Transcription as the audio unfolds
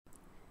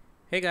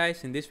Hey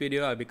guys, in this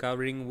video I'll be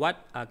covering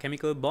what are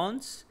chemical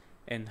bonds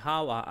and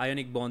how are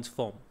ionic bonds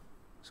form.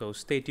 So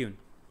stay tuned.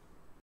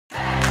 Before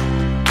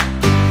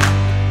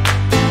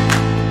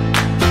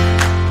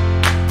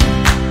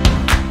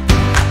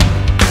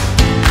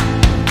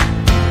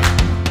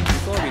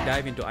we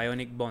dive into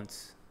ionic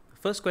bonds, the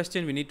first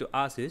question we need to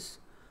ask is,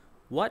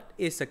 what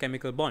is a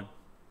chemical bond?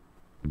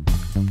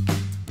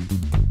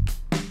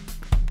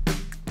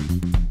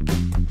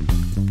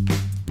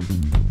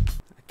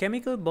 A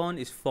chemical bond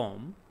is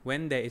formed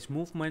when there is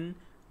movement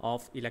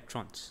of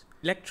electrons.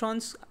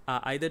 Electrons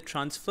are either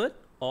transferred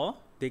or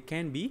they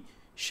can be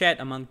shared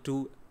among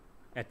two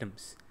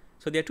atoms.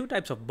 So there are two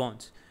types of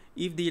bonds.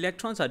 If the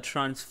electrons are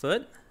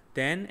transferred,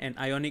 then an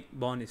ionic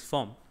bond is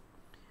formed.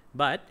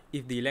 But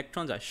if the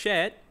electrons are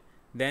shared,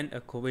 then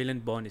a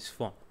covalent bond is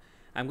formed.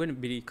 I'm going to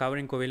be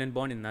covering covalent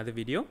bond in another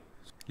video.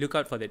 Look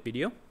out for that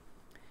video.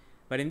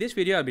 But in this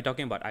video, I'll be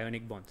talking about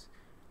ionic bonds.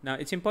 Now,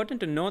 it's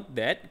important to note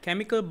that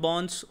chemical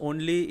bonds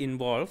only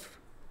involve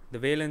the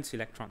valence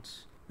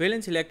electrons.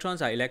 Valence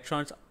electrons are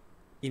electrons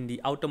in the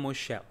outermost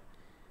shell.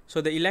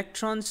 So the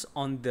electrons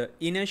on the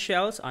inner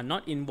shells are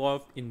not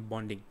involved in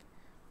bonding.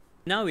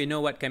 Now we know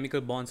what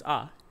chemical bonds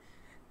are.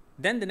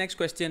 Then the next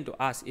question to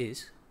ask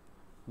is,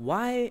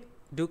 why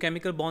do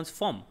chemical bonds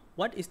form?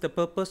 What is the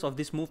purpose of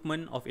this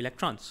movement of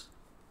electrons?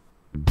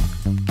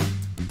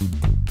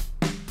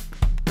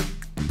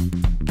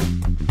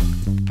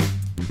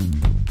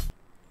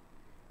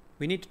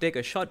 We need to take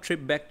a short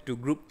trip back to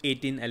group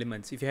 18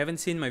 elements. If you haven't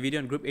seen my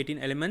video on group 18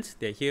 elements,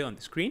 they're here on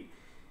the screen.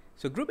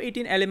 So group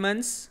 18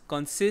 elements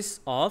consists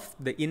of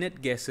the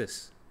inert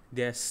gases.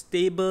 They are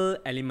stable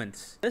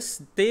elements. The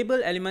stable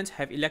elements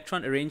have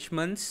electron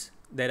arrangements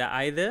that are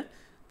either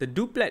the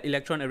duplet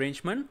electron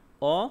arrangement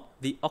or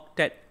the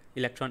octet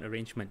electron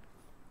arrangement.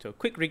 So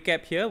quick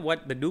recap here,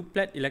 what the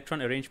duplet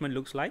electron arrangement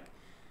looks like.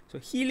 So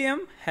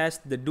helium has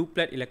the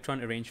duplet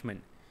electron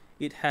arrangement.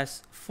 It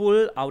has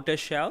full outer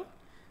shell.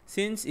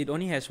 Since it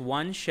only has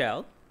one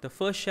shell, the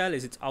first shell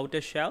is its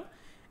outer shell,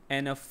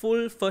 and a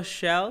full first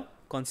shell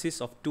consists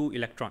of two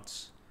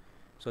electrons.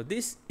 So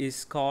this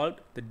is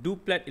called the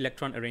duplet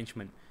electron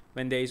arrangement,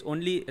 when there is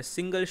only a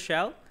single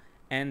shell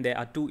and there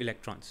are two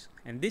electrons.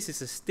 And this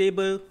is a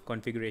stable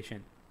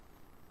configuration.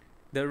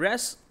 The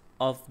rest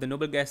of the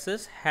noble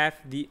gases have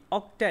the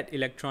octet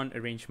electron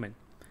arrangement.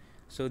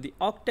 So the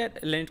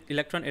octet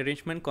electron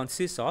arrangement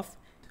consists of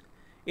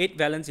 8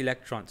 valence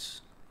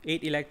electrons.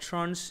 8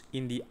 electrons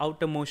in the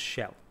outermost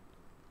shell.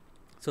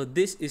 So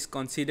this is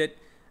considered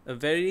a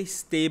very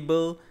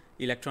stable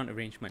electron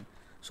arrangement.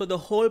 So the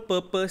whole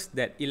purpose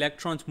that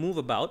electrons move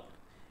about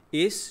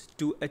is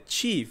to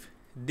achieve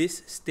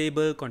this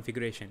stable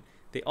configuration.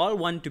 They all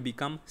want to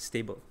become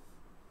stable.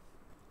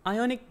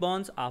 Ionic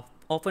bonds are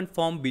often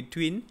formed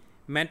between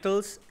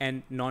metals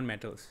and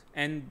non-metals,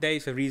 and there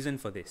is a reason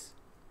for this.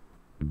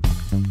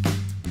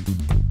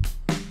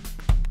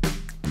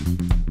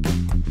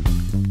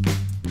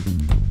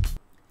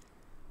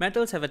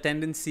 Metals have a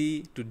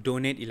tendency to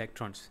donate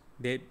electrons.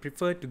 They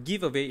prefer to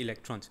give away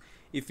electrons.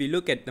 If we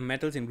look at the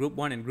metals in group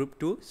 1 and group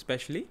 2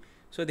 especially,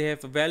 so they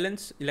have a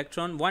valence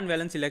electron, 1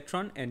 valence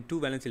electron and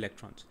 2 valence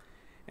electrons.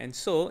 And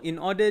so in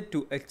order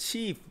to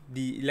achieve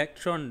the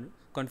electron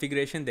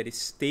configuration that is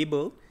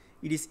stable,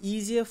 it is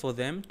easier for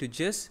them to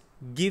just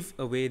give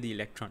away the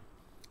electron.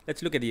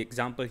 Let's look at the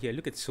example here.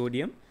 Look at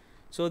sodium.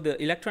 So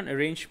the electron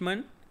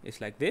arrangement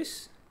is like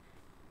this.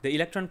 The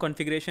electron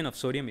configuration of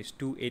sodium is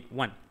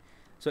 281.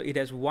 So it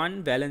has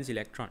 1 valence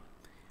electron.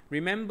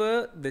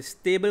 Remember, the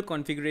stable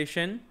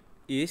configuration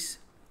is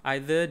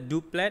either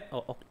duplet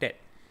or octet.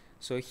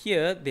 So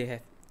here they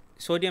have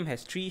sodium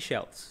has 3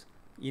 shells.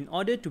 In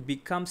order to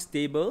become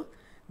stable,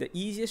 the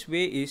easiest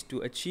way is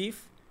to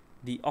achieve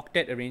the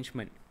octet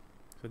arrangement.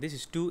 So this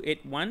is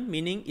 281,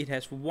 meaning it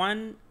has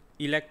 1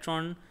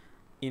 electron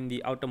in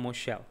the outermost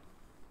shell.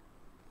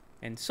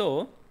 And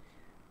so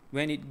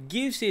when it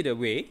gives it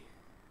away,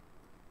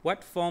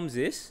 what forms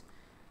is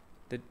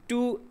the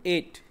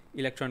 2-8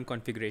 electron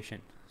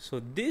configuration.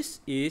 So this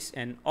is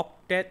an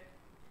octet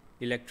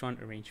electron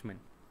arrangement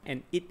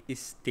and it is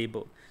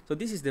stable. So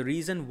this is the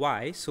reason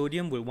why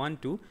sodium will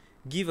want to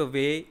give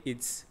away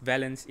its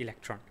valence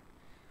electron.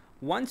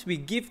 Once we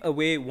give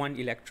away 1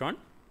 electron,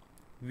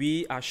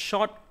 we are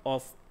short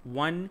of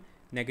 1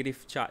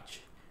 negative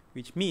charge,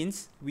 which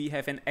means we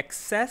have an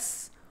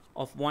excess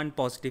of 1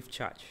 positive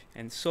charge.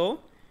 And so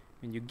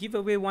when you give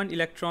away 1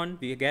 electron,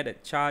 we get a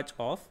charge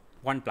of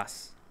 1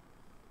 plus.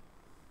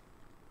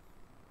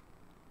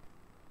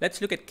 Let's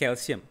look at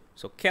calcium.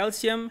 So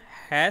calcium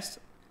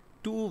has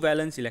 2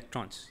 valence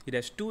electrons. It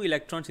has 2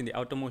 electrons in the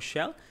outermost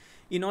shell.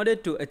 In order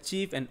to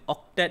achieve an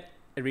octet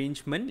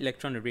arrangement,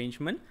 electron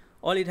arrangement,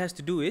 all it has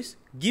to do is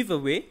give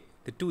away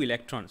the 2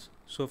 electrons.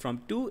 So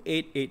from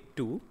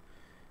 2882,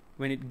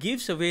 when it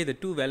gives away the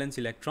 2 valence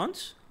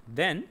electrons,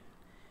 then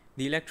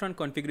the electron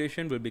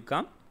configuration will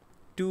become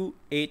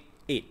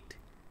 288.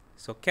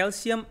 So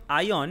calcium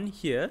ion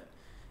here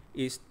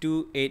is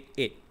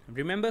 288.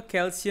 Remember,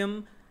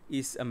 calcium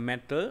is a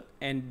metal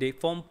and they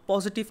form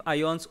positive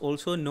ions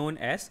also known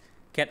as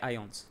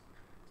cations.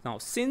 Now,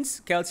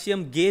 since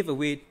calcium gave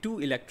away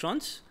 2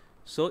 electrons,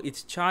 so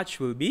its charge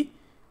will be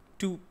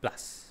 2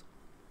 plus.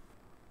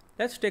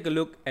 Let's take a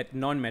look at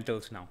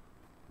non-metals now.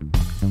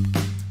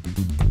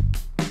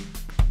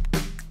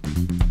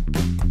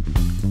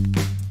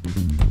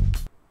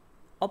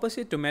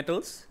 Opposite to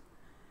metals,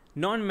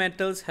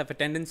 non-metals have a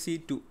tendency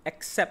to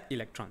accept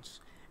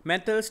electrons.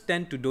 Metals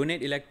tend to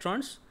donate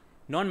electrons,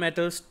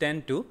 non-metals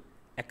tend to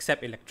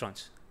accept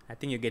electrons. I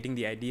think you're getting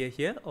the idea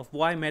here of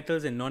why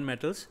metals and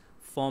non-metals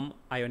form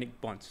ionic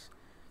bonds.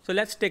 So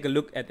let's take a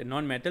look at a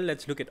non-metal.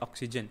 Let's look at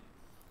oxygen.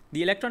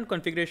 The electron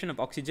configuration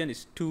of oxygen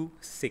is 2,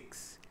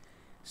 6.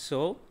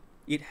 So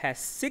it has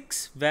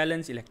 6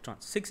 valence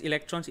electrons, 6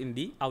 electrons in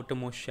the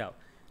outermost shell.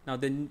 Now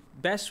the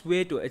best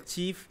way to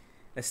achieve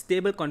a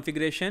stable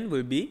configuration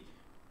will be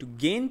to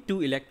gain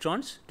 2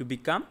 electrons to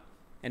become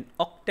an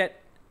octet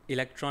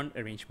electron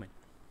arrangement.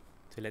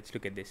 So let's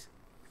look at this.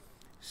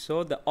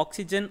 So the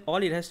oxygen,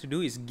 all it has to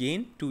do is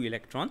gain 2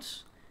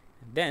 electrons,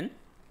 and then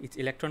its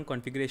electron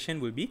configuration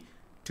will be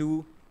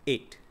 2,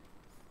 8.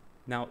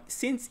 Now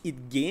since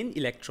it gained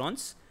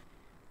electrons,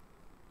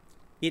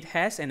 it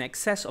has an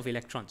excess of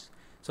electrons.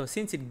 So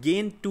since it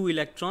gained 2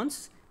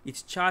 electrons,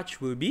 its charge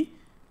will be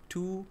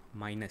 2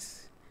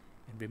 minus.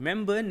 And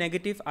remember,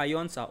 negative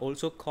ions are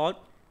also called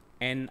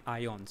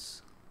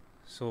anions.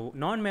 So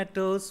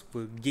non-metals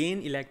will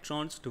gain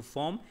electrons to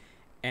form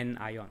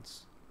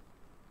anions.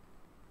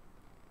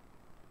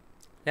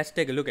 Let's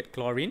take a look at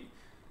chlorine.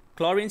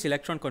 Chlorine's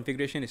electron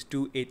configuration is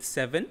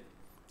 287,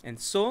 and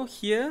so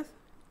here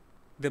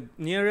the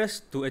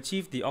nearest to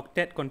achieve the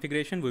octet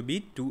configuration will be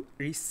to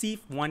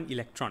receive 1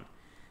 electron.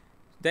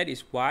 That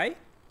is why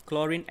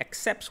chlorine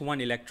accepts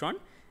 1 electron,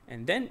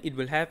 and then it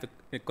will have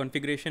a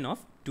configuration of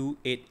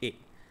 288.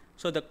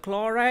 So the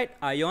chloride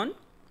ion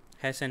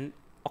has an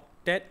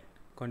octet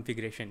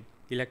configuration,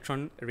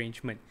 electron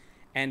arrangement,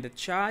 and the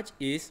charge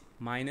is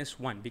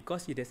 -1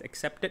 because it has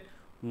accepted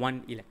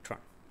 1 electron.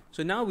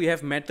 So now we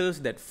have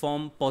metals that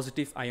form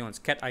positive ions,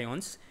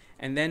 cations,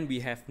 and then we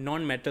have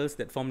non-metals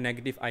that form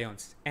negative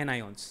ions,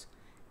 anions.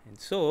 And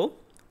so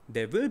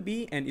there will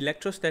be an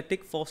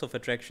electrostatic force of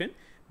attraction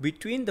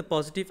between the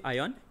positive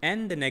ion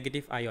and the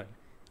negative ion,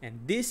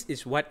 and this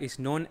is what is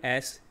known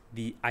as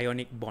the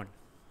ionic bond.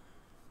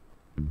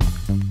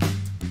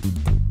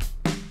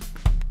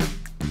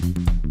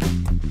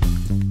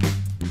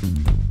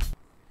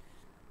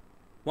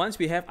 Once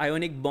we have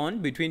ionic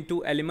bond between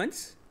 2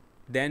 elements,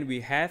 then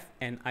we have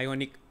an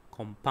ionic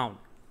compound.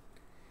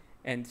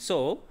 And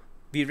so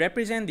we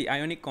represent the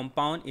ionic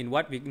compound in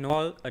what we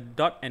call a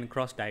dot and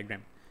cross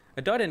diagram.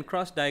 A dot and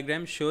cross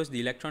diagram shows the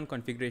electron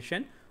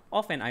configuration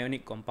of an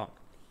ionic compound.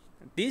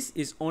 This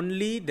is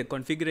only the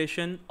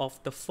configuration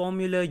of the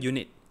formula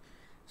unit.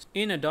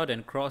 In a dot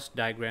and cross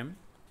diagram,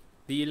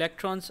 the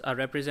electrons are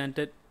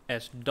represented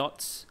as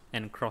dots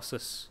and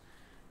crosses.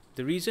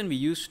 The reason we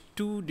use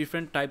 2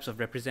 different types of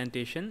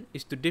representation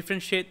is to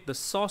differentiate the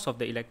source of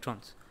the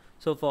electrons.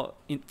 So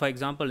for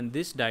example, in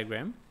this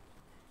diagram,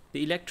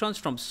 the electrons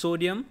from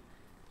sodium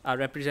are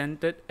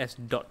represented as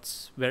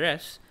dots,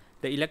 whereas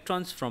the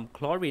electrons from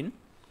chlorine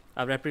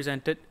are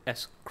represented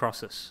as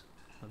crosses.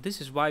 Now,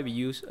 this is why we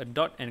use a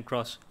dot and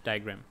cross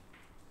diagram.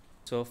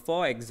 So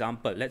for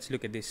example, let's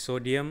look at this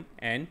sodium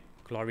and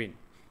chlorine.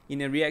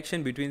 In a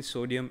reaction between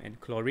sodium and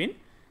chlorine,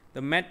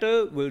 the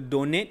metal will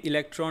donate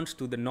electrons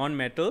to the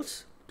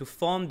non-metals to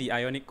form the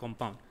ionic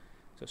compound.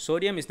 So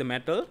sodium is the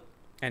metal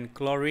and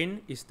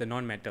chlorine is the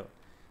non-metal.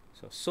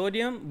 So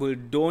sodium will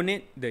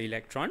donate the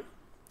electron.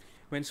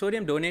 When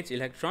sodium donates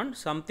electron,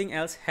 something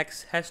else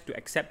has to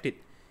accept it.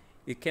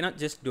 It cannot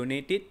just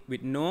donate it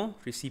with no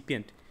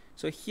recipient.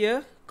 So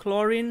here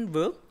chlorine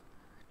will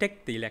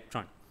take the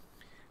electron.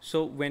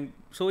 So when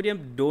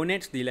sodium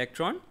donates the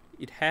electron,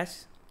 it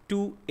has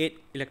 2,8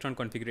 electron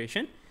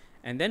configuration,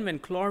 and then when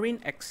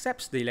chlorine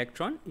accepts the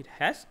electron, it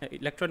has an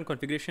electron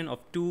configuration of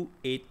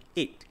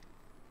 288.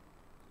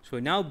 So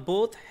now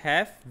both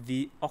have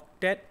the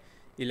octet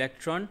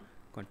electron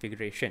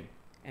configuration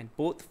and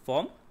both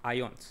form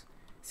ions.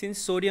 Since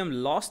sodium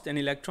lost an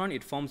electron,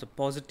 it forms a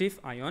positive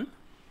ion.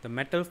 The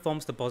metal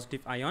forms the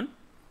positive ion,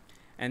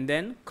 and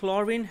then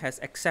chlorine has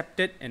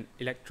accepted an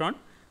electron,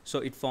 so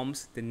it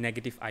forms the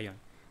negative ion.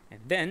 And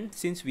then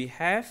since we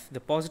have the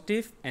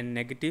positive and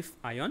negative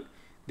ion,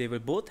 they will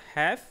both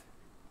have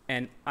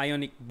an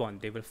ionic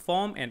bond. They will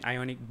form an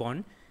ionic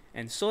bond,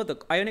 and so the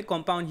ionic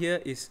compound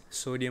here is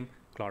sodium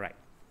chloride.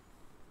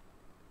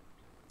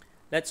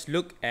 Let's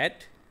look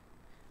at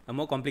a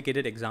more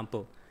complicated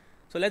example.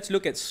 So let's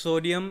look at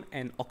sodium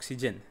and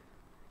oxygen.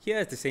 Here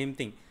is the same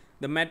thing.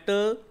 The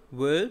metal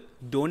will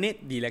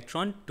donate the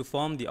electron to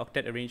form the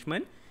octet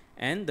arrangement,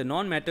 and the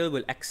non-metal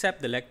will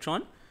accept the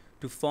electron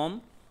to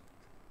form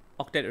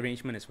octet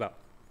arrangement as well.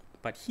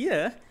 But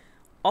here,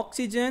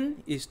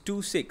 oxygen is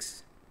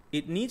 2,6.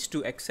 It needs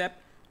to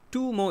accept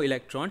 2 more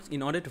electrons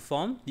in order to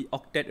form the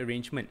octet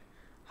arrangement.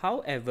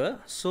 However,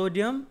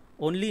 sodium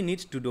only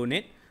needs to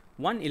donate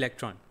 1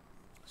 electron.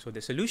 So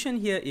the solution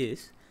here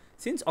is,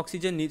 since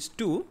oxygen needs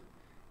 2,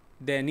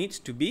 there needs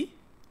to be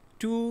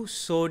 2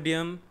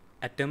 sodium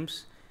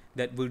atoms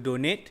that will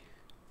donate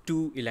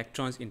 2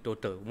 electrons in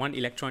total, 1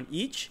 electron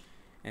each.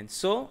 And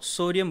so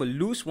sodium will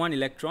lose 1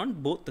 electron,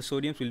 both the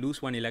sodiums will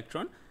lose 1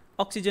 electron,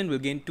 oxygen will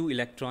gain 2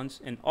 electrons,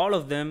 and all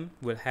of them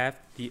will have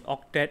the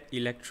octet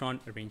electron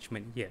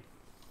arrangement here.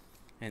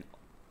 And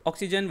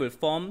oxygen will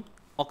form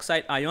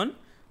oxide ion,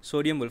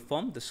 sodium will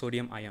form the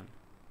sodium ion.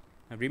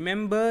 Now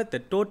remember, the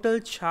total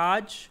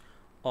charge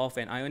of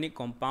an ionic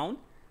compound,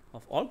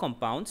 of all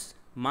compounds,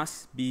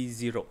 must be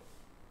 0.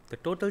 The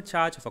total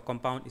charge of a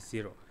compound is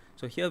 0.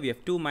 So here we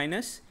have 2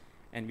 minus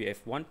and we have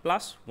 1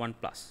 plus, 1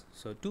 plus.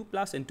 So 2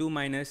 plus and 2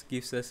 minus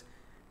gives us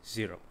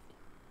 0.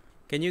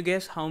 Can you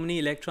guess how many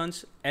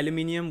electrons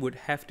aluminium would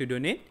have to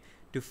donate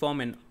to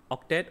form an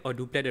octet or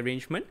duplet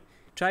arrangement?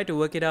 Try to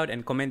work it out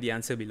and comment the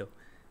answer below.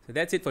 So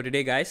that's it for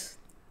today, guys.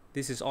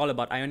 This is all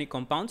about ionic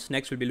compounds.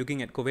 Next we'll be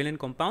looking at covalent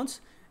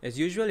compounds. As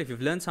usual, if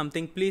you've learned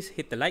something, please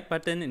hit the like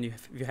button, and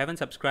if you haven't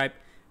subscribed,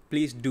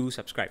 please do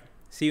subscribe.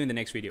 See you in the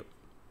next video.